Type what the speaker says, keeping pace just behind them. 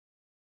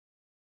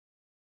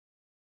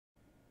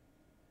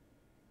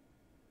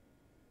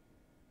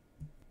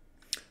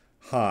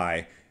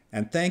Hi,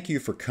 and thank you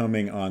for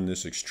coming on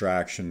this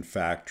extraction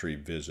factory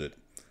visit.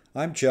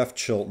 I'm Jeff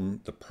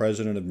Chilton, the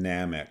president of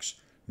Nammex,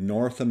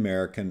 North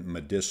American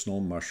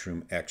Medicinal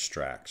Mushroom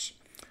Extracts.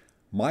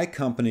 My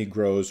company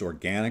grows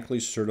organically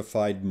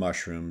certified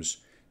mushrooms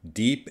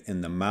deep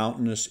in the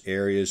mountainous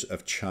areas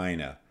of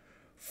China,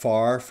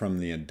 far from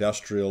the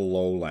industrial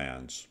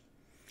lowlands.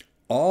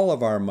 All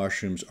of our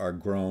mushrooms are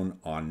grown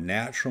on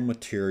natural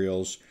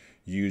materials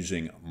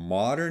using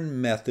modern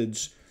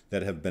methods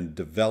that have been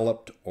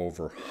developed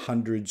over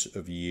hundreds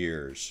of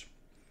years.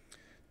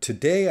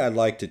 Today I'd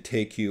like to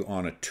take you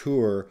on a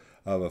tour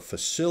of a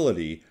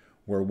facility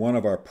where one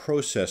of our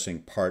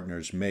processing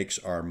partners makes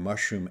our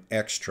mushroom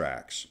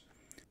extracts.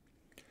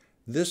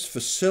 This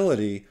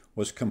facility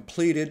was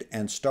completed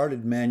and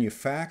started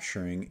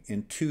manufacturing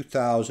in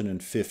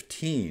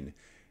 2015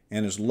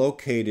 and is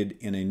located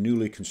in a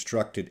newly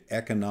constructed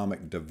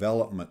economic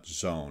development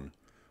zone,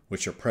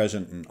 which are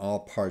present in all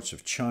parts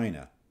of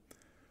China.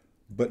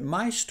 But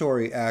my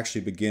story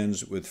actually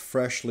begins with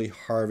freshly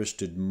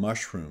harvested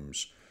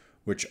mushrooms,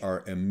 which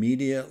are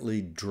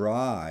immediately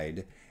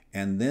dried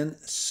and then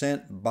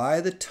sent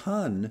by the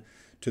ton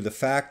to the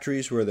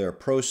factories where they're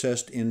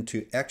processed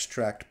into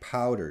extract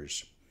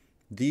powders.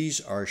 These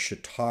are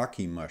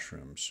shiitake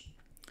mushrooms.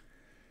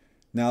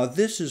 Now,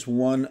 this is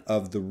one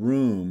of the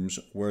rooms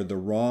where the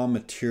raw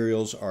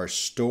materials are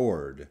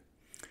stored,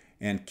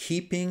 and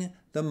keeping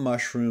the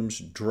mushrooms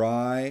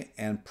dry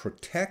and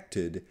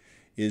protected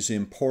is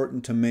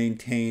important to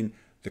maintain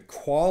the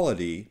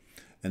quality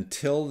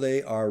until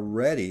they are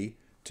ready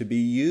to be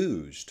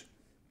used.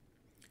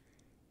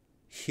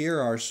 Here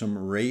are some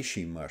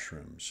reishi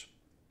mushrooms.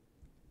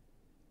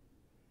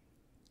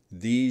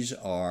 These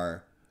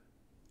are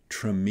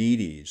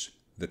Trametes,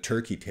 the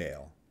turkey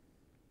tail.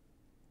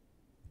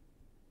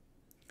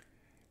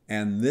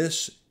 And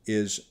this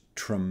is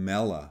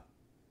tremella.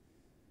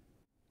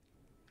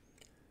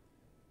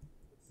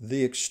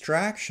 The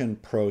extraction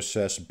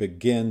process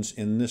begins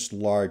in this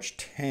large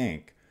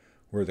tank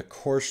where the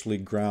coarsely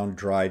ground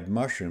dried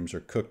mushrooms are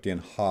cooked in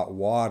hot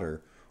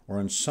water or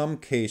in some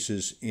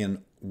cases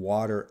in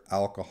water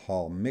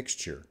alcohol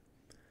mixture.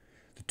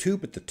 The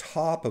tube at the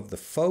top of the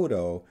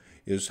photo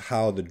is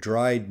how the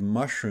dried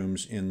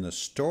mushrooms in the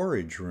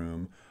storage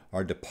room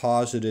are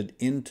deposited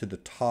into the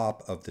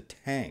top of the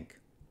tank.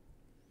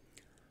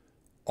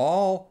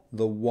 All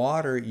the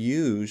water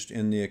used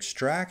in the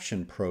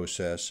extraction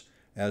process,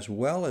 as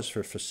well as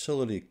for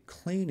facility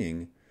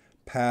cleaning,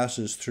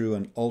 passes through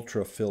an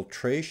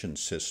ultrafiltration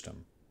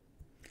system.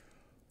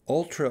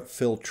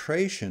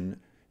 Ultrafiltration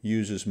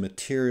uses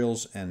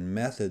materials and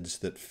methods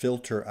that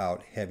filter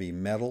out heavy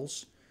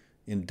metals,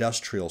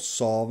 industrial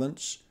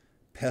solvents,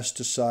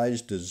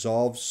 pesticides,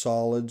 dissolved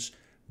solids,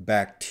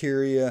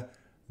 bacteria,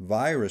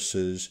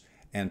 viruses,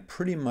 and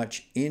pretty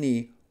much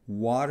any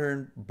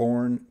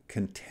waterborne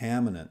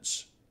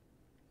contaminants.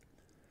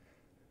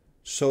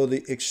 So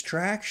the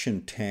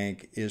extraction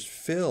tank is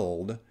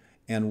filled,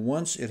 and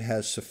once it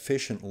has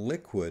sufficient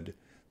liquid,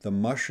 the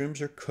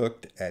mushrooms are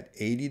cooked at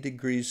 80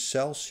 degrees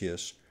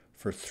Celsius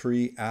for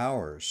 3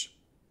 hours.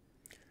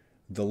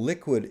 The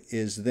liquid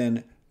is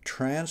then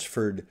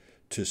transferred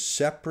to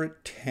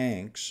separate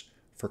tanks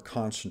for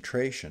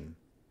concentration.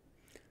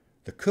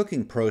 The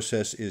cooking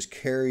process is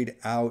carried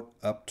out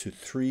up to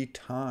 3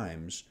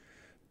 times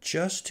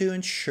just to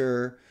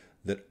ensure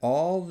that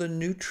all the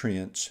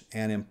nutrients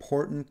and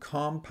important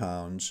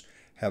compounds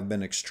have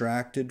been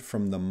extracted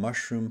from the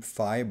mushroom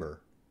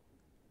fiber.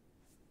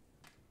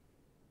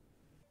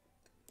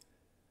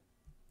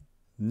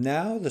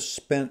 Now the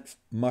spent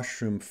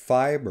mushroom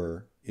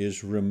fiber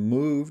is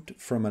removed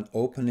from an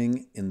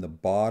opening in the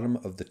bottom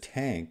of the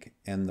tank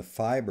and the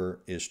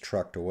fiber is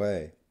trucked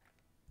away.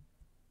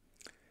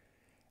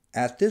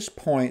 At this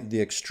point,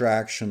 the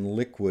extraction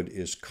liquid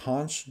is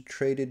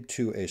concentrated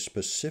to a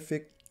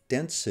specific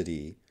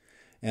density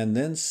and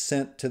then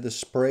sent to the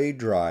spray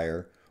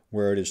dryer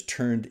where it is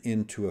turned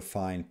into a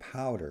fine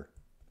powder.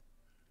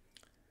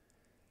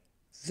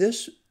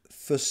 This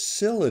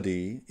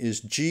facility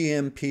is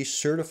GMP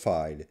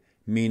certified,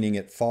 meaning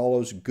it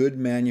follows good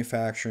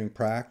manufacturing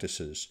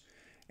practices,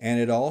 and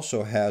it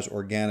also has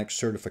organic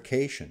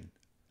certification.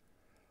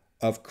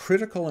 Of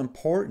critical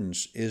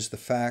importance is the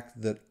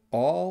fact that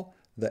all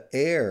the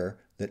air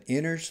that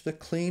enters the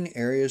clean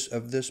areas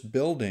of this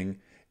building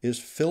is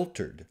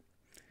filtered.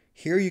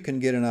 Here you can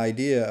get an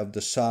idea of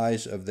the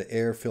size of the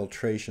air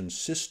filtration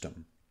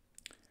system.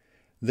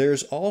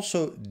 There's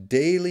also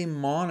daily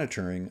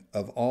monitoring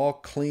of all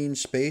clean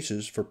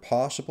spaces for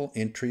possible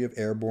entry of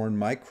airborne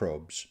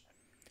microbes.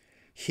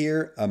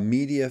 Here, a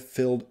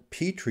media-filled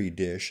petri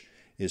dish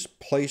is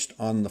placed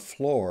on the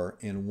floor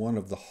in one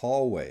of the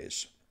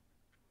hallways.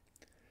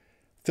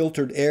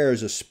 Filtered air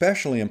is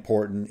especially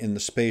important in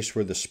the space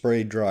where the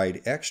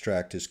spray-dried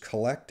extract is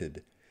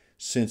collected,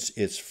 since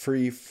it's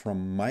free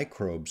from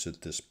microbes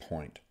at this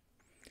point.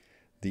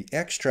 The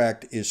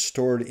extract is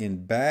stored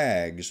in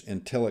bags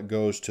until it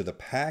goes to the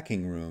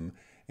packing room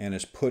and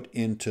is put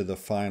into the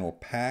final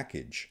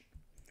package.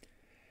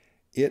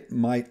 It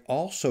might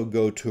also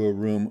go to a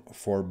room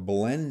for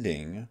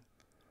blending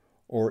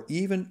or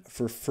even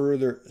for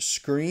further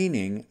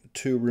screening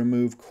to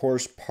remove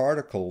coarse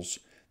particles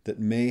that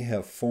may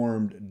have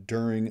formed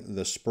during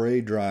the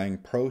spray drying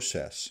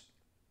process.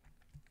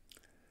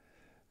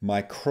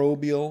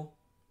 Microbial,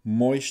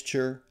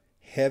 moisture,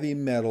 heavy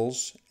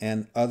metals,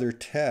 and other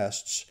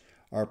tests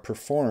are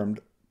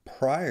performed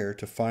prior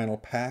to final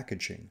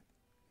packaging.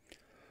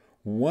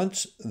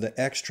 Once the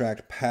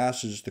extract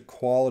passes the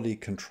quality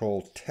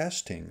control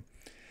testing,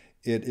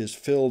 it is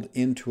filled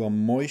into a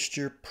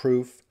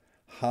moisture-proof,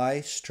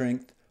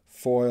 high-strength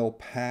foil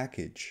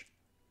package.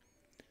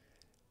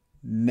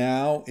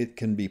 Now it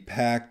can be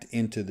packed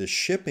into the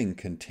shipping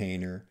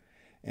container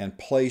and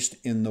placed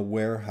in the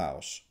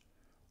warehouse,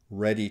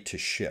 ready to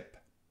ship.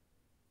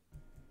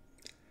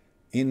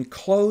 In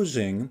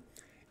closing,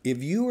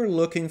 if you are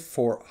looking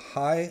for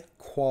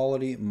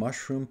high-quality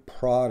mushroom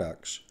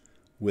products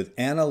with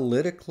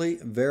analytically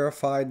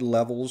verified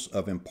levels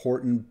of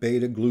important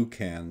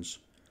beta-glucans,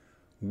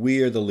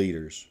 we are the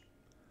leaders.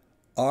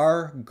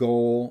 Our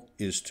goal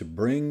is to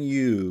bring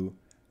you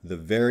the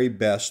very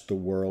best the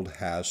world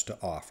has to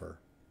offer.